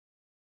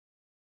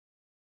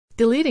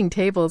Deleting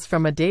tables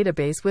from a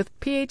database with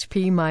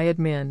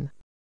phpMyAdmin.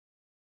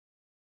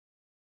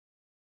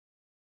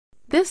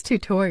 This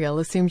tutorial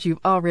assumes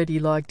you've already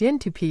logged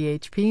into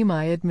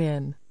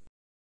phpMyAdmin.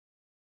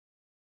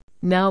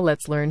 Now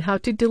let's learn how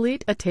to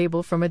delete a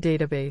table from a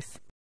database.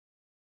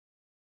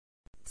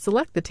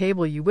 Select the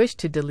table you wish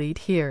to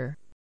delete here.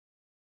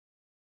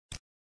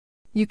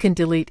 You can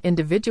delete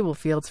individual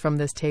fields from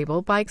this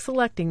table by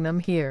selecting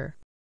them here,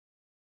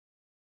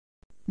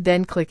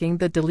 then clicking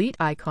the Delete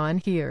icon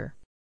here.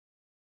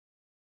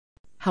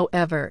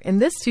 However, in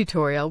this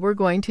tutorial, we're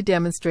going to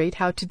demonstrate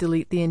how to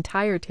delete the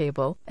entire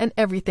table and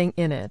everything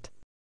in it.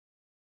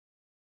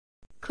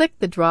 Click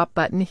the Drop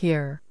button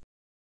here.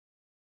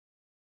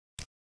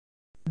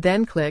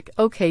 Then click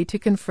OK to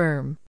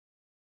confirm.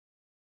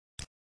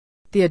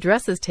 The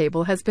addresses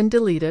table has been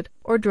deleted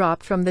or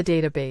dropped from the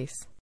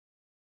database.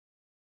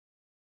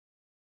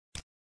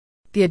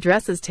 The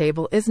addresses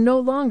table is no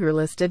longer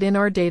listed in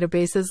our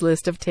database's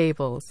list of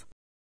tables.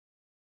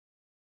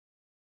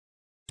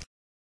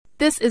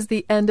 This is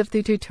the end of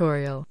the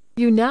tutorial.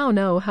 You now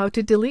know how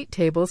to delete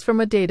tables from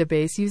a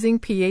database using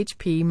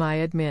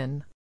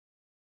phpMyAdmin.